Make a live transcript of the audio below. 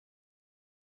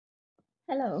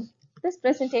Hello, this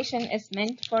presentation is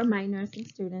meant for my nursing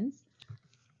students,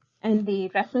 and the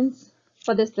reference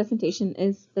for this presentation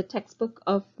is the textbook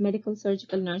of Medical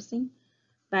Surgical Nursing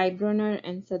by Brunner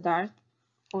and Siddharth,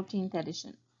 14th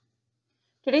edition.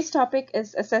 Today's topic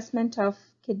is assessment of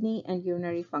kidney and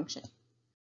urinary function.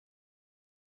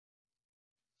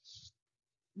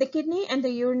 The kidneys and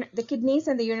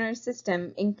the urinary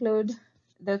system include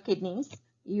the kidneys,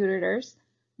 ureters,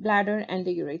 bladder, and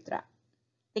the urethra.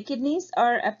 The kidneys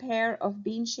are a pair of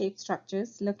bean-shaped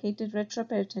structures located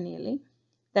retroperitoneally,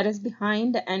 that is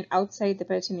behind and outside the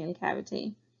peritoneal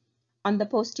cavity, on the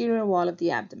posterior wall of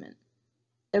the abdomen.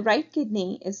 The right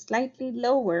kidney is slightly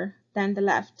lower than the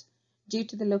left due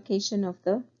to the location of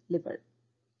the liver.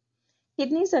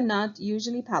 Kidneys are not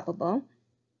usually palpable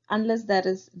unless there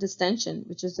is distension,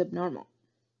 which is abnormal.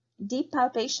 Deep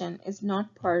palpation is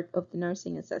not part of the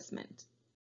nursing assessment.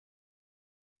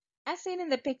 As seen in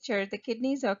the picture, the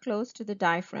kidneys are close to the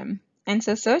diaphragm, and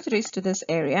so surgeries to this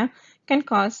area can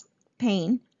cause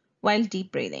pain while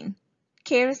deep breathing.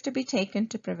 Care is to be taken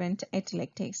to prevent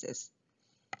atelectasis.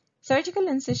 Surgical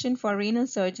incision for renal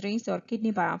surgeries or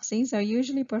kidney biopsies are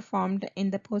usually performed in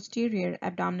the posterior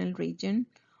abdominal region,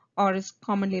 or is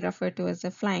commonly referred to as the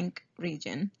flank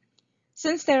region.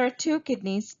 Since there are two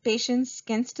kidneys, patients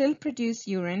can still produce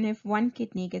urine if one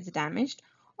kidney gets damaged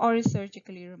or is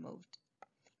surgically removed.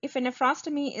 If a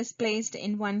nephrostomy is placed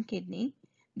in one kidney,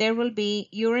 there will be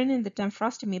urine in the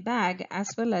nephrostomy bag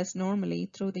as well as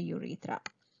normally through the urethra.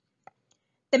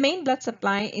 The main blood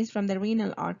supply is from the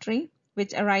renal artery,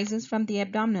 which arises from the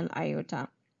abdominal aorta.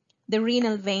 The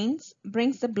renal veins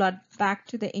brings the blood back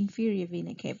to the inferior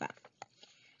vena cava.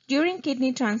 During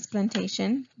kidney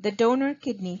transplantation, the donor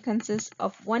kidney consists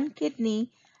of one kidney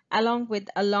along with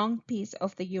a long piece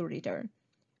of the ureter,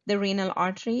 the renal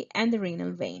artery, and the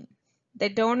renal vein. The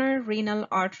donor renal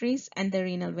arteries and the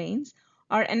renal veins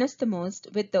are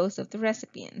anastomosed with those of the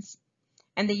recipients,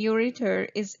 and the ureter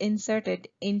is inserted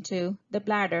into the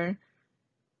bladder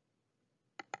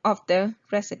of the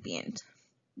recipient.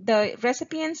 The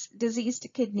recipient's diseased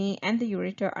kidney and the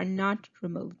ureter are not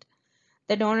removed.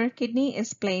 The donor kidney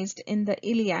is placed in the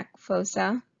iliac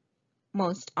fossa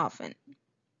most often.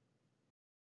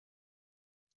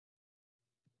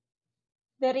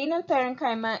 The renal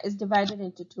parenchyma is divided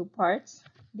into two parts,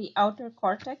 the outer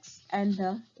cortex and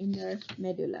the inner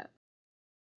medulla.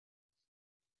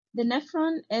 The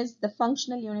nephron is the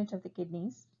functional unit of the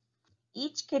kidneys.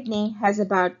 Each kidney has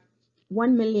about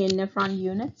 1 million nephron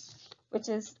units, which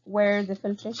is where the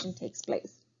filtration takes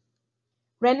place.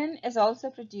 Renin is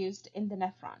also produced in the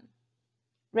nephron.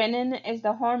 Renin is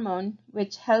the hormone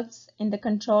which helps in the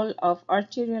control of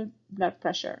arterial blood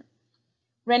pressure.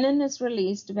 Renin is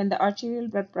released when the arterial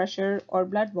blood pressure or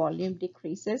blood volume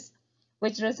decreases,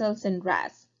 which results in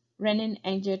RAS,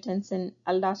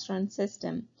 renin-angiotensin-aldosterone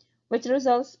system, which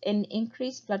results in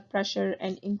increased blood pressure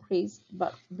and increased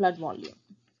blood volume.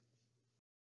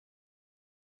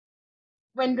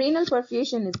 When renal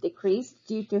perfusion is decreased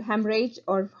due to hemorrhage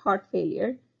or heart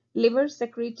failure, liver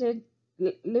secretes the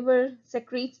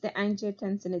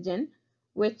angiotensinogen,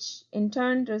 which in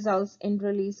turn results in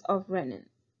release of renin.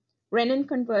 Renin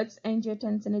converts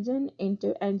angiotensinogen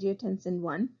into angiotensin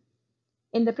I.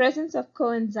 In the presence of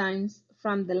coenzymes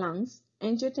from the lungs,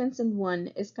 angiotensin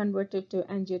I is converted to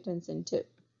angiotensin II.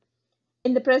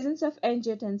 In the presence of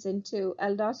angiotensin II,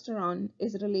 aldosterone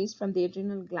is released from the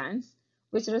adrenal glands,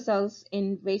 which results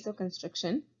in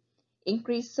vasoconstriction,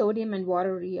 increased sodium and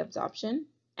water reabsorption,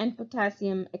 and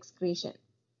potassium excretion.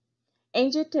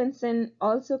 Angiotensin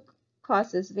also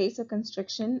causes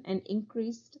vasoconstriction and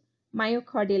increased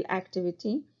myocardial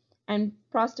activity and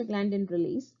prostaglandin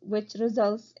release, which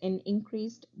results in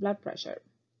increased blood pressure.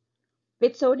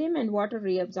 With sodium and water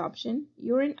reabsorption,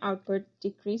 urine output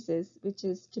decreases, which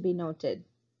is to be noted.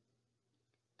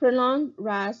 Prolonged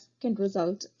RAS can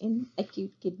result in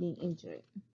acute kidney injury.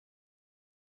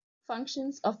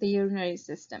 Functions of the urinary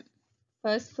system.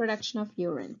 First, production of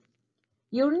urine.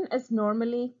 Urine is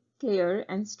normally clear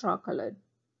and straw-colored.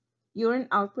 Urine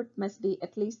output must be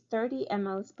at least 30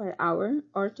 mL per hour,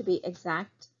 or to be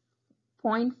exact,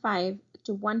 0.5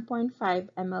 to 1.5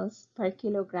 mL per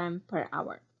kilogram per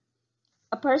hour.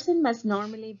 A person must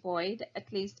normally void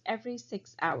at least every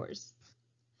 6 hours.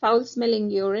 Foul-smelling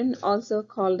urine, also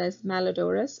called as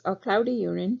malodorous or cloudy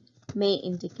urine, may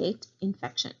indicate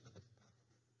infection.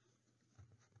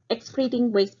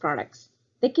 Excreting waste products.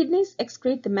 The kidneys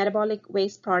excrete the metabolic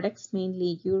waste products,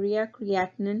 mainly urea,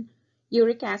 creatinine,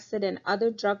 uric acid, and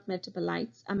other drug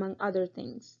metabolites, among other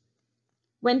things.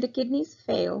 When the kidneys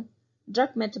fail,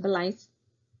 drug metabolites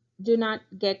do not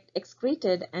get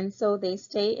excreted, and so they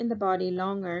stay in the body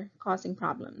longer, causing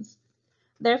problems.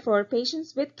 Therefore,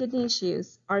 patients with kidney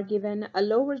issues are given a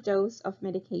lower dose of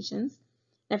medications.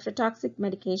 Nephrotoxic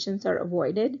medications are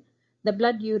avoided. The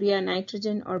blood urea,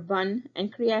 nitrogen, or BUN,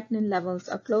 and creatinine levels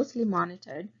are closely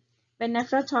monitored when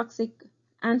nephrotoxic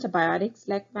antibiotics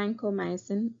like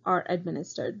vancomycin are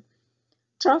administered.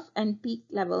 Trough and peak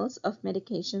levels of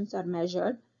medications are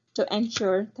measured to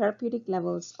ensure therapeutic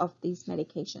levels of these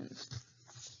medications.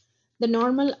 The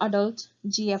normal adult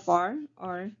GFR,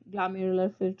 or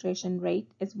glomerular filtration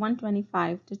rate, is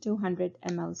 125 to 200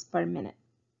 mL per minute.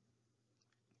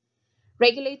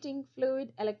 Regulating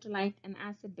fluid, electrolyte, and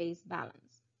acid-base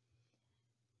balance.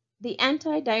 The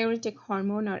antidiuretic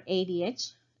hormone, or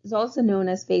ADH, is also known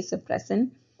as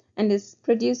vasopressin and is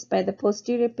produced by the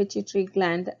posterior pituitary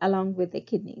gland along with the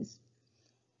kidneys.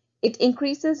 It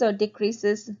increases or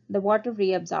decreases the water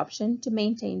reabsorption to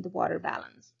maintain the water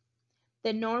balance.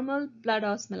 The normal blood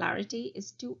osmolarity is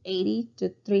 280 to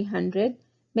 300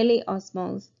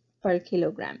 milliosmoles per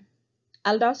kilogram.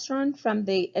 Aldosterone from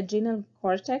the adrenal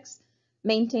cortex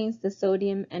maintains the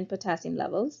sodium and potassium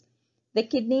levels. The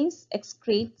kidneys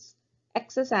excretes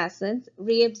excess acids,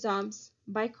 reabsorbs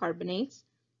bicarbonates,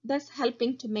 thus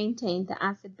helping to maintain the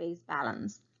acid-base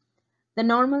balance. The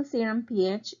normal serum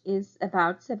pH is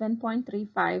about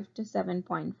 7.35 to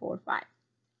 7.45.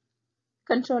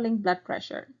 Controlling blood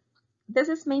pressure. This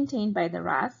is maintained by the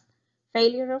RAS.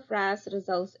 Failure of RAS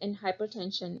results in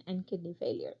hypertension and kidney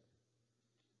failure.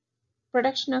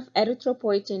 Production of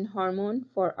erythropoietin hormone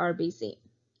for RBC.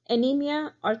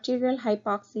 Anemia, arterial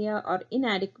hypoxia, or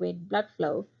inadequate blood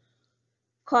flow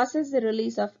causes the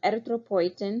release of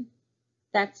erythropoietin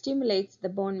that stimulates the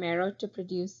bone marrow to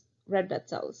produce red blood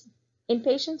cells. In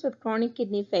patients with chronic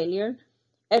kidney failure,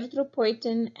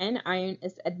 erythropoietin and iron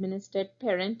is administered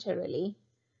parenterally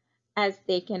as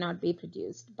they cannot be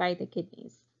produced by the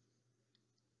kidneys.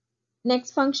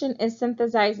 Next function is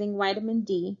synthesizing vitamin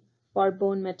D for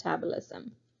bone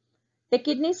metabolism. The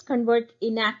kidneys convert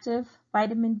inactive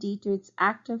vitamin D to its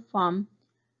active form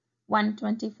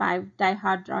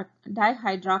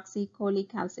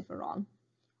 1,25-dihydroxycholecalciferol.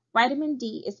 Vitamin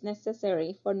D is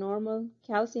necessary for normal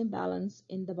calcium balance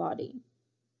in the body.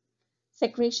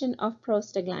 Secretion of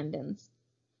prostaglandins.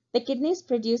 The kidneys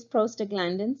produce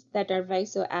prostaglandins that are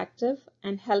vasoactive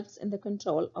and helps in the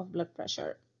control of blood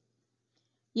pressure.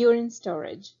 Urine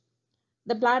storage.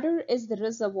 The bladder is the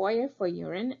reservoir for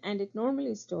urine and it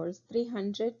normally stores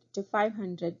 300 to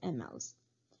 500 mL.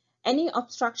 Any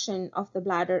obstruction of the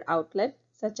bladder outlet,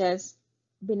 such as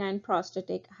benign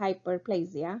prostatic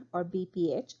hyperplasia or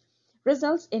BPH,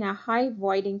 results in a high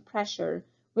voiding pressure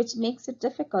which makes it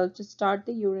difficult to start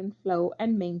the urine flow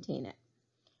and maintain it.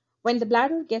 When the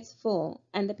bladder gets full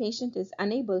and the patient is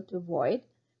unable to void,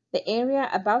 the area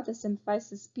above the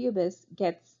symphysis pubis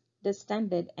gets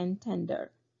distended and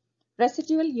tender.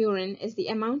 Residual urine is the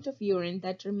amount of urine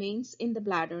that remains in the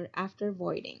bladder after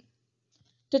voiding.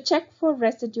 To check for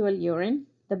residual urine,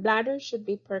 the bladder should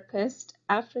be percussed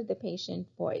after the patient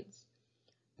voids.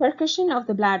 Percussion of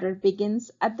the bladder begins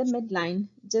at the midline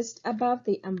just above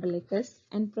the umbilicus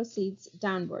and proceeds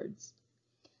downwards.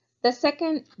 The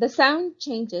sound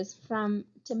changes from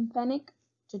tympanic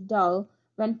to dull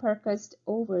when percussed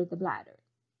over the bladder.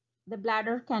 The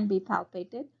bladder can be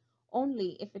palpated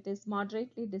only if it is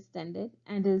moderately distended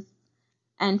and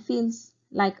feels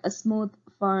like a smooth,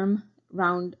 firm,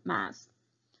 round mass.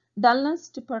 Dullness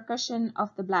to percussion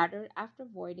of the bladder after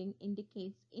voiding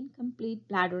indicates incomplete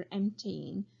bladder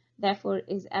emptying, therefore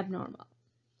is abnormal.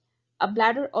 A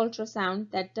bladder ultrasound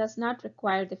that does not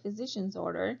require the physician's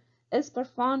order is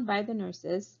performed by the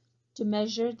nurses to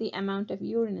measure the amount of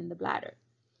urine in the bladder.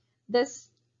 This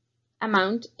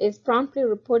amount is promptly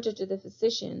reported to the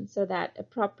physician so that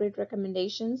appropriate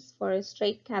recommendations for a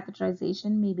straight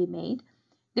catheterization may be made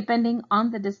depending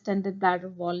on the distended bladder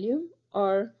volume,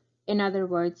 or in other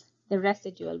words, the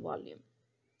residual volume.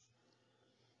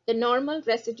 The normal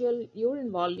residual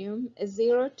urine volume is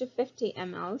 0 to 50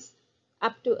 mL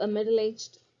up to a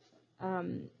middle-aged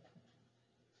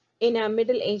in a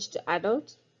middle-aged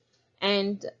adult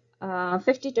and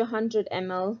 50 to 100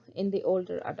 ml in the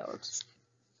older adults.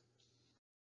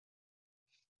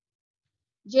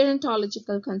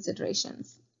 Gerontological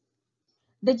considerations.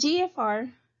 The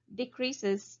GFR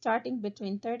decreases starting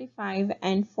between 35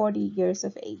 and 40 years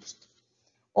of age.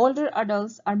 Older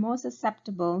adults are more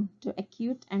susceptible to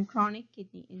acute and chronic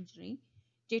kidney injury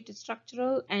due to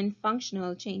structural and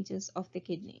functional changes of the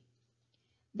kidney.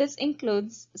 This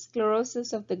includes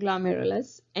sclerosis of the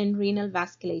glomerulus and renal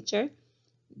vasculature,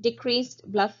 decreased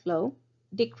blood flow,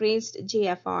 decreased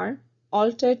GFR,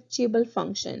 altered tubal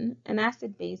function, and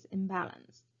acid-base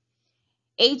imbalance.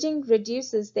 Aging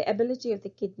reduces the ability of the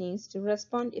kidneys to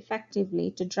respond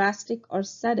effectively to drastic or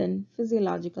sudden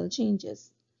physiological changes.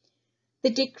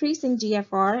 The decrease in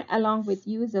GFR, along with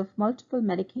use of multiple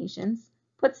medications,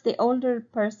 puts the older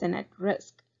person at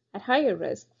higher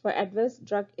risk for adverse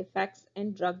drug effects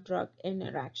and drug-drug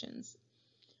interactions.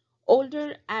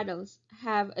 Older adults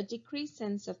have a decreased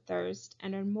sense of thirst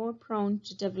and are more prone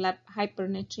to develop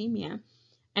hypernatremia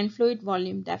and fluid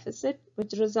volume deficit,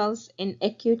 which results in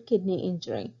acute kidney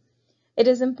injury. It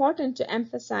is important to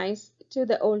emphasize to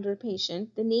the older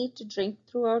patient the need to drink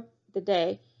throughout the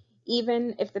day,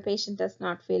 even if the patient does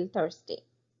not feel thirsty,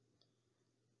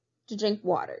 to drink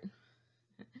water.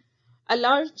 A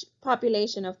large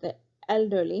population of the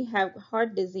elderly have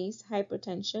heart disease,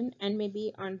 hypertension, and may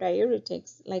be on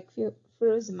diuretics like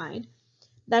furosemide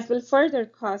that will further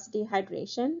cause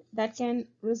dehydration that can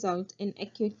result in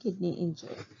acute kidney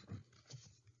injury.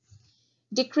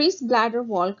 Decreased bladder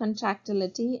wall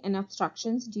contractility and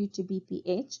obstructions due to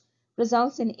BPH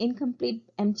results in incomplete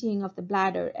emptying of the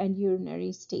bladder and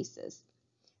urinary stasis.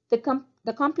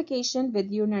 The complication with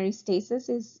urinary stasis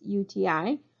is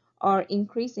UTI, or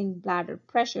increasing bladder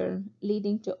pressure,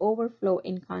 leading to overflow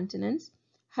incontinence,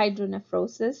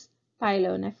 hydronephrosis,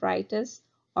 pyelonephritis,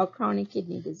 or chronic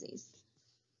kidney disease.